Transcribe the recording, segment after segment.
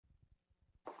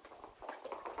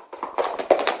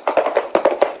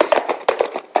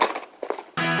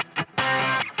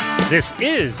This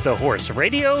is the Horse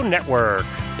Radio Network.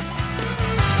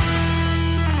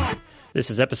 This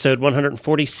is episode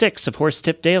 146 of Horse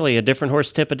Tip Daily, a different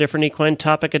horse tip, a different equine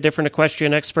topic, a different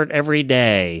equestrian expert every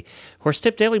day. Horse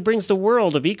Tip Daily brings the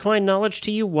world of equine knowledge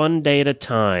to you one day at a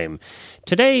time.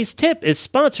 Today's tip is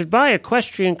sponsored by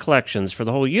Equestrian Collections for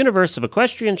the whole universe of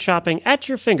equestrian shopping at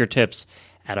your fingertips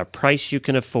at a price you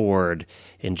can afford.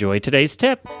 Enjoy today's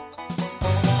tip.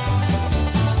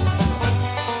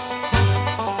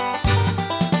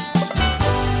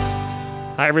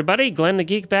 Hi, everybody. Glenn the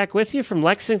Geek back with you from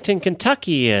Lexington,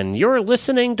 Kentucky, and you're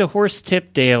listening to Horse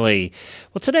Tip Daily.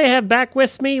 Well, today I have back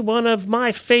with me one of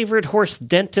my favorite horse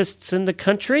dentists in the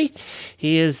country.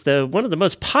 He is one of the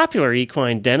most popular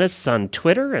equine dentists on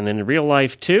Twitter and in real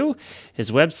life, too.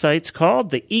 His website's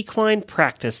called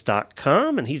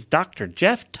theequinepractice.com, and he's Dr.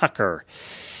 Geoff Tucker.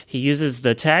 He uses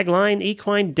the tagline,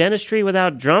 Equine Dentistry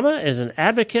Without Drama, as an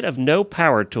advocate of no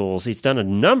power tools. He's done a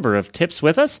number of tips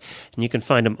with us, and you can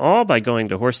find them all by going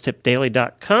to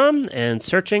horsetipdaily.com and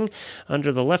searching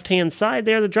under the left-hand side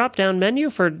there, the drop-down menu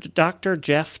for Dr.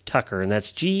 Geoff Tucker, and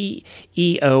that's Geoff.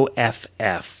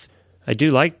 I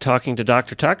do like talking to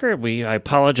Dr. Tucker. I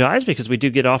apologize because we do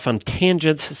get off on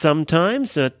tangents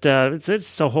sometimes, but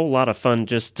it's a whole lot of fun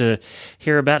just to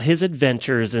hear about his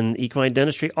adventures in equine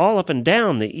dentistry all up and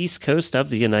down the East Coast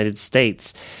of the United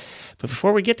States. But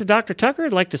before we get to Dr. Tucker,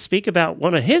 I'd like to speak about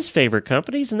one of his favorite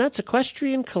companies, and that's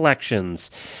Equestrian Collections.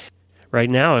 Right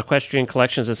now, Equestrian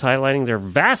Collections is highlighting their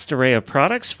vast array of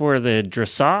products for the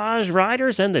dressage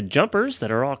riders and the jumpers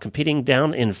that are all competing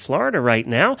down in Florida right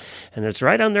now. And it's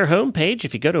right on their homepage.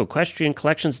 If you go to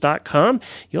equestriancollections.com,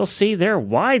 you'll see their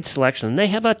wide selection. And they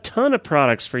have a ton of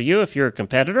products for you if you're a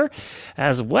competitor,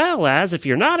 as well as if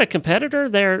you're not a competitor,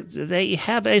 they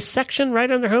have a section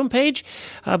right on their homepage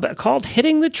called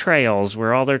Hitting the Trails,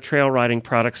 where all their trail riding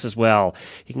products as well.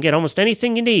 You can get almost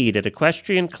anything you need at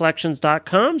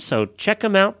equestriancollections.com, so check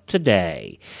them out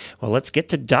today. Well, let's get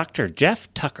to Dr.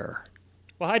 Geoff Tucker.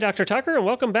 Well, hi, Dr. Tucker, and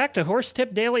welcome back to Horse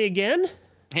Tip Daily again.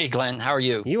 Hey, Glenn. How are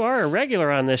you? You are a regular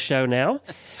on this show now.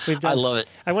 I love it.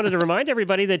 I wanted to remind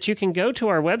everybody that you can go to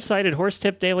our website at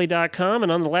horsetipdaily.com,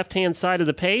 and on the left-hand side of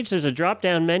the page, there's a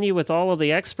drop-down menu with all of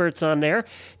the experts on there.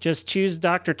 Just choose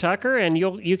Dr. Tucker, and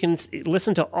you can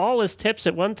listen to all his tips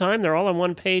at one time. They're all on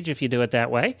one page if you do it that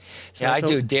way. So yeah, I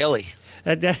do daily.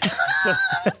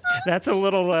 That's a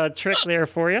little trick there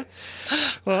for you.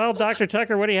 Well, Dr.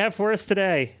 Tucker, what do you have for us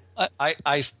today?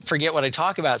 I forget what I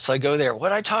talk about, so I go there. What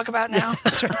do I talk about now?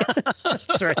 That's right.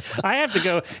 That's right. I have to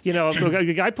go,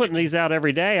 I putting these out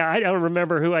every day. I don't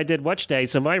remember who I did which day,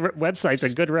 so my website's a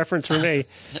good reference for me.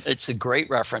 It's a great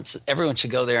reference. Everyone should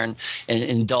go there and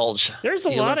indulge. There's a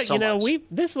lot of,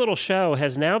 this little show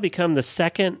has now become the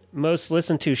second most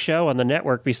listened to show on the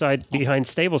network behind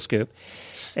Stable Scoop.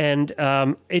 And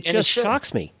it just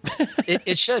shocks me.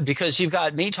 It should, because you've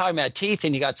got me talking about teeth,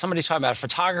 and you got somebody talking about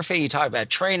photography, you talk about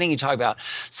training, you talk about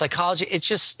psychology.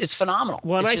 It's phenomenal.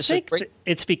 Well, I think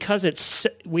it's because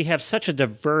we have such a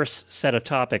diverse set of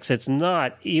topics. It's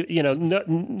not,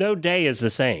 no day is the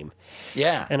same.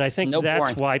 Yeah. And I think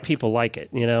that's why people like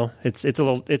it. It's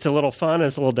a little fun, and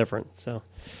it's a little different. So.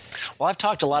 Well, I've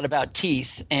talked a lot about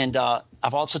teeth, and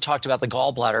I've also talked about the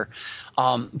gallbladder.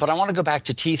 But I want to go back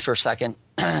to teeth for a second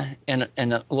and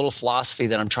a little philosophy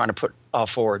that I'm trying to put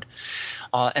forward.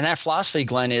 And that philosophy,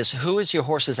 Glenn, is who is your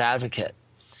horse's advocate?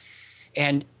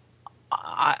 And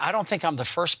I don't think I'm the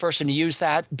first person to use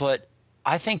that, but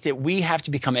I think that we have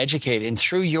to become educated. And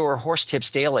through your Horse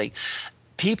Tips Daily,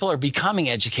 people are becoming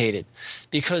educated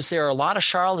because there are a lot of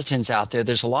charlatans out there.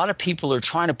 There's a lot of people who are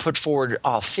trying to put forward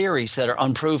theories that are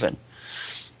unproven.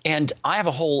 And I have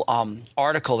a whole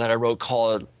article that I wrote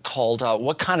called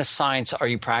What Kind of Science Are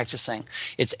You Practicing?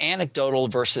 It's anecdotal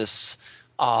versus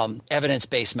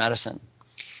evidence-based medicine.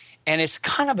 And it's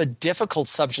kind of a difficult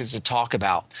subject to talk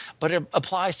about, but it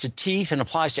applies to teeth and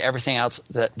applies to everything else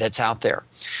that's out there.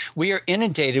 We are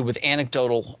inundated with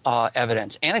anecdotal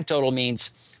evidence. Anecdotal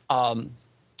means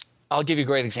I'll give you a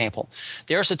great example.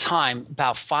 There's a time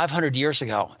about 500 years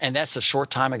ago, and that's a short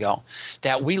time ago,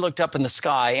 that we looked up in the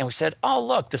sky and we said, oh,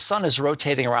 look, the sun is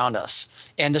rotating around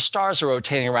us and the stars are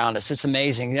rotating around us. It's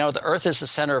amazing. The earth is the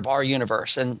center of our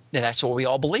universe, and that's what we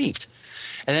all believed.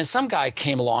 And then some guy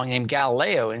came along named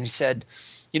Galileo, and he said,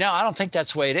 I don't think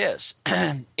that's the way it is.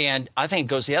 And I think it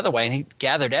goes the other way. And he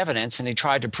gathered evidence, and he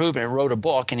tried to prove it and wrote a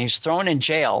book, and he's thrown in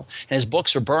jail, and his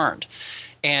books are burned.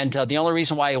 And the only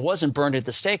reason why it wasn't burned at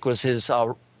the stake was his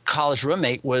college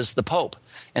roommate was the Pope,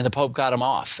 and the Pope got him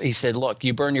off. He said, look,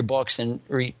 you burn your books and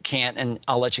recant, and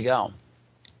I'll let you go.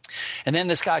 And then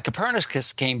this guy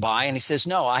Copernicus came by and he says,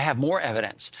 no, I have more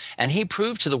evidence. And he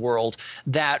proved to the world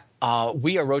that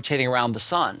we are rotating around the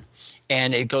sun.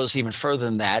 And it goes even further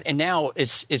than that. And now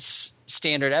it's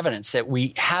standard evidence that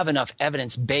we have enough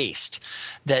evidence based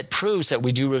that proves that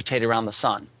we do rotate around the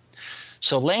sun.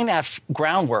 So laying that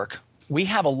groundwork, we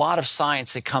have a lot of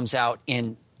science that comes out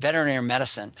in veterinary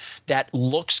medicine that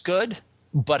looks good,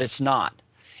 but it's not.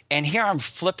 And here I'm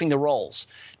flipping the roles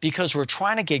because we're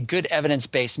trying to get good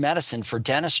evidence-based medicine for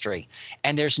dentistry,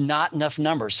 and there's not enough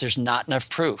numbers. There's not enough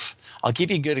proof. I'll give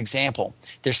you a good example.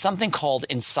 There's something called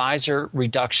incisor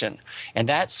reduction, and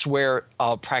that's where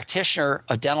a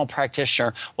dental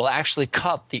practitioner, will actually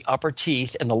cut the upper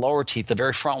teeth and the lower teeth, the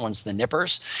very front ones, the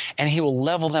nippers, and he will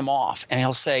level them off. And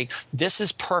he'll say, this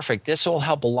is perfect. This will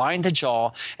help align the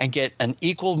jaw and get an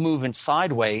equal movement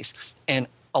sideways and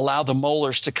allow the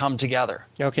molars to come together.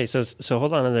 Okay, so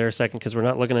hold on in there a second because we're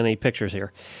not looking at any pictures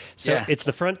here. So Yeah. It's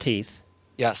the front teeth.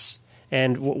 Yes.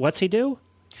 And what's he do?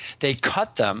 They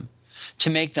cut them to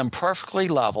make them perfectly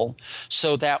level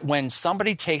so that when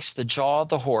somebody takes the jaw of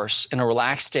the horse in a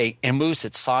relaxed state and moves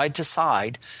it side to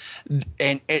side,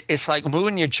 and it's like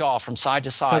moving your jaw from side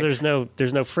to side. So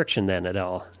there's no friction then at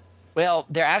all. Well,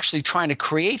 they're actually trying to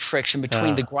create friction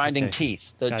between the grinding okay.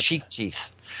 teeth, the Gotcha. cheek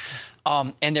teeth.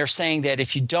 And they're saying that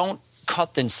if you don't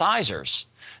cut the incisors,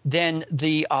 then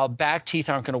the back teeth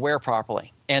aren't going to wear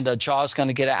properly, and the jaw is going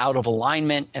to get out of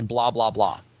alignment and blah, blah,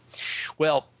 blah.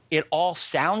 Well, it all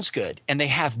sounds good, and they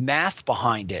have math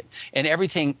behind it, and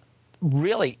everything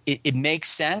really, it makes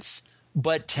sense,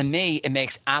 but to me, it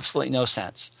makes absolutely no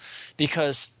sense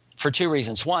because for two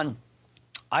reasons. One,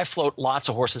 I float lots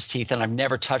of horses' teeth, and I've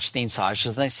never touched the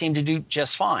incisors, and they seem to do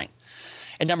just fine.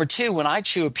 And number two, when I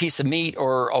chew a piece of meat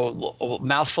or a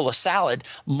mouthful of salad,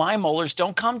 my molars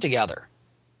don't come together,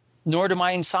 nor do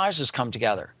my incisors come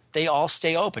together. They all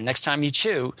stay open. Next time you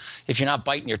chew, if you're not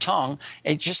biting your tongue,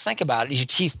 and just think about it, your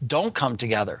teeth don't come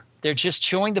together. They're just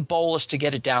chewing the bolus to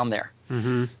get it down there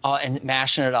and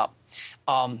mashing it up.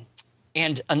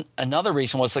 And another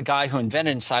reason was the guy who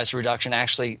invented incisor reduction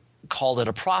actually called it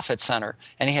a profit center,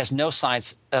 and he has no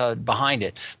science behind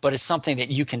it, but it's something that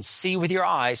you can see with your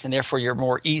eyes, and therefore you're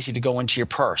more easy to go into your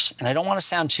purse. And I don't want to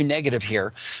sound too negative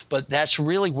here, but that's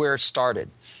really where it started.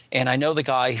 And I know the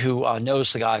guy who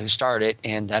knows the guy who started it,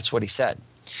 and that's what he said.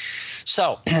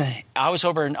 So I was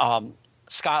over in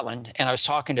Scotland, and I was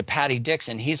talking to Paddy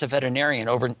Dixon. He's a veterinarian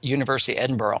over at University of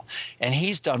Edinburgh, and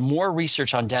he's done more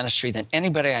research on dentistry than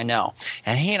anybody I know.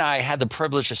 And he and I had the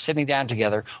privilege of sitting down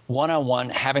together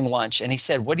one-on-one, having lunch, and he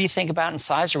said, what do you think about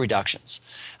incisor reductions?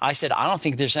 I said, I don't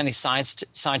think there's any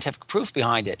scientific proof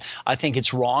behind it. I think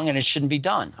it's wrong and it shouldn't be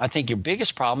done. I think your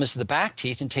biggest problem is the back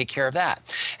teeth, and take care of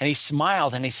that. And he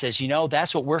smiled and he says,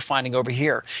 that's what we're finding over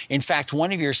here. In fact,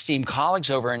 one of your esteemed colleagues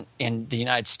over in the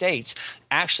United States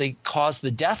actually caused the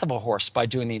death of a horse by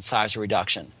doing the incisor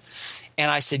reduction.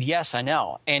 And I said, yes, I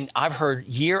know. And I've heard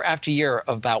year after year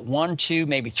of about 1, 2,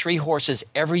 maybe 3 horses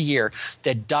every year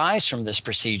that dies from this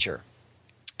procedure.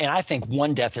 And I think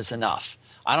 1 death is enough.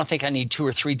 I don't think I need 2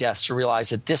 or 3 deaths to realize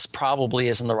that this probably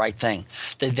isn't the right thing.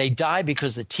 That they die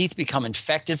because the teeth become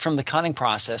infected from the cutting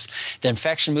process. The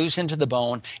infection moves into the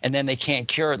bone, and then they can't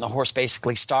cure it, and the horse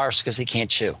basically starves because he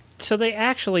can't chew. So they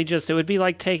actually it would be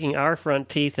like taking our front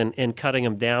teeth and cutting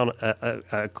them down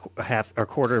a half or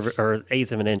quarter or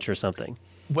eighth of an inch or something.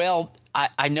 Well,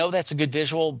 I know that's a good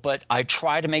visual, but I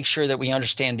try to make sure that we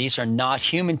understand these are not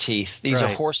human teeth. These are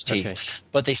horse teeth. Okay.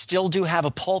 But they still do have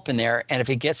a pulp in there, and if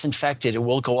it gets infected, it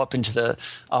will go up into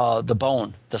the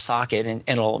bone, the socket, and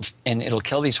it'll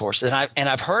kill these horses. And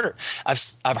I've heard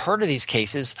of these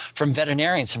cases from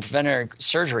veterinarians and from veterinary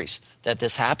surgeries that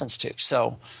this happens to.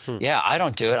 So, yeah, I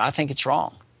don't do it. I think it's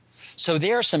wrong. So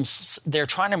they're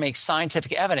trying to make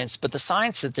scientific evidence, but the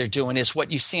science that they're doing is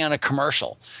what you see on a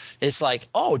commercial. It's like,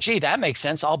 oh, gee, that makes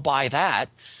sense. I'll buy that.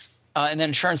 And then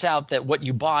it turns out that what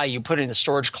you buy, you put it in a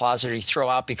storage closet or you throw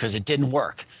out because it didn't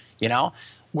work,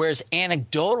 Whereas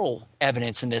anecdotal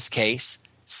evidence in this case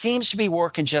seems to be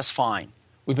working just fine.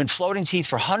 We've been floating teeth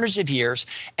for hundreds of years,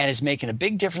 and it's making a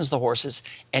big difference to the horses.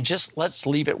 And just let's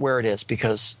leave it where it is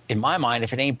because, in my mind,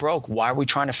 if it ain't broke, why are we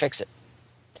trying to fix it?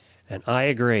 And I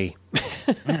agree.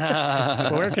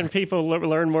 Where can people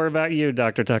learn more about you,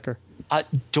 Dr. Tucker?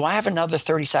 Do I have another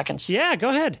 30 seconds? Yeah, go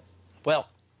ahead. Well,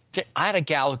 I had a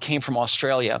gal who came from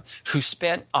Australia who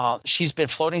she's been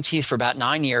floating teeth for about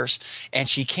 9 years, and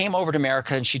she came over to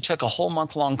America and she took a whole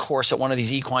month-long course at one of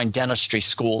these equine dentistry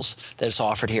schools that is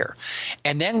offered here.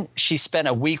 And then she spent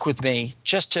a week with me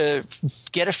just to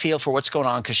get a feel for what's going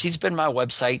on, because she's been to my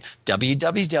website,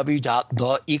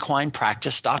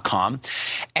 www.theequinepractice.com,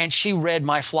 and she read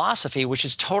my philosophy, which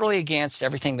is totally against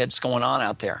everything that's going on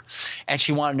out there, and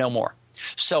she wanted to know more.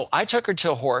 So I took her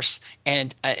to a horse,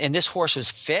 and this horse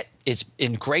was fit. It's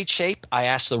in great shape. I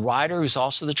asked the rider, who's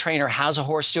also the trainer, how's the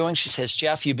horse doing? She says,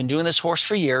 Geoff, you've been doing this horse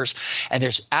for years, and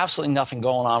there's absolutely nothing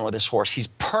going on with this horse. He's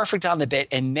perfect on the bit.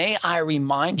 And may I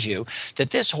remind you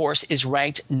that this horse is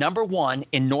ranked number 1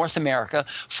 in North America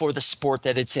for the sport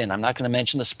that it's in. I'm not going to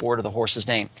mention the sport or the horse's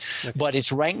name, but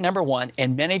it's ranked number 1,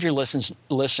 and many of your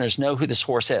listeners know who this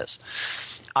horse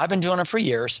is. I've been doing it for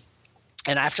years.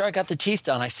 And after I got the teeth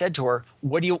done, I said to her,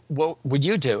 what would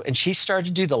you do? And she started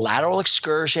to do the lateral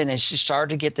excursion, and she started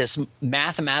to get this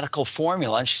mathematical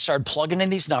formula, and she started plugging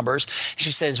in these numbers.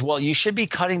 She says, well, you should be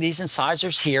cutting these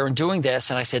incisors here and doing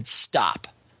this. And I said, stop.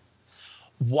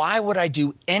 Why would I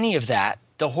do any of that?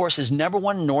 The horse is number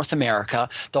 1 in North America.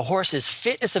 The horse is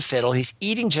fit as a fiddle. He's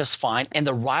eating just fine. And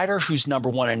the rider, who's number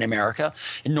 1 in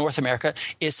North America,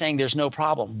 is saying there's no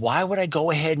problem. Why would I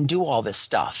go ahead and do all this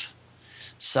stuff?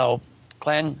 So,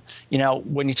 Glenn,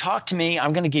 when you talk to me,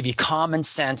 I'm going to give you common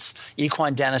sense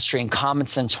equine dentistry and common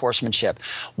sense horsemanship.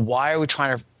 Why are we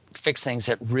trying to fix things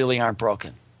that really aren't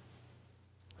broken?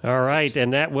 All right,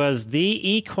 and that was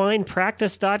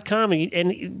theequinepractice.com.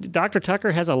 And Dr.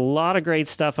 Tucker has a lot of great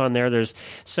stuff on there. There's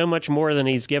so much more than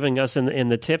he's giving us in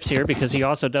the tips here, because he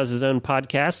also does his own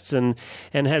podcasts and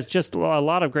has just a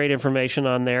lot of great information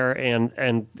on there.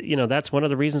 And that's one of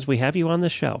the reasons we have you on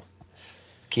this show.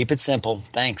 Keep it simple.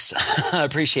 Thanks. I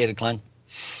appreciate it, Glenn.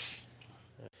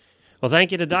 Well,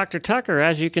 thank you to Dr. Tucker.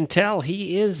 As you can tell,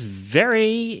 he is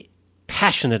very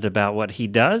passionate about what he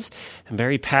does and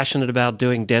very passionate about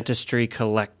doing dentistry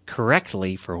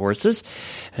correctly for horses.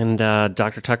 And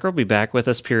Dr. Tucker will be back with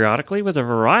us periodically with a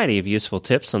variety of useful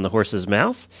tips on the horse's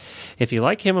mouth. If you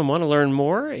like him and want to learn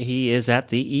more, he is at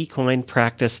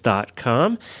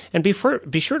theequinepractice.com. And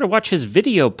be sure to watch his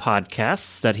video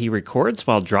podcasts that he records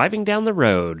while driving down the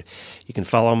road. You can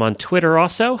follow him on Twitter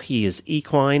also. He is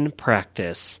Equine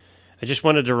Practice. I just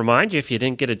wanted to remind you, if you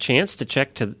didn't get a chance to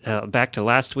check back to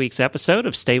last week's episode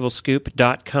of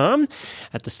StableScoop.com,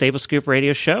 at the Stable Scoop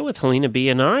Radio Show with Helena B.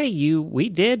 and I, we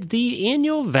did the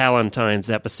annual Valentine's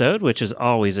episode, which is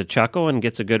always a chuckle and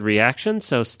gets a good reaction.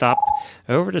 So stop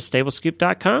over to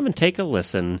StableScoop.com and take a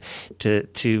listen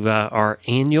to our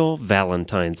annual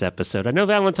Valentine's episode. I know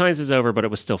Valentine's is over, but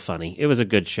it was still funny. It was a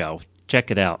good show.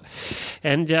 Check it out.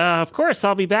 And, of course,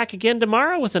 I'll be back again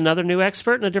tomorrow with another new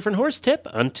expert and a different horse tip.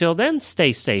 Until then,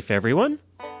 stay safe, everyone.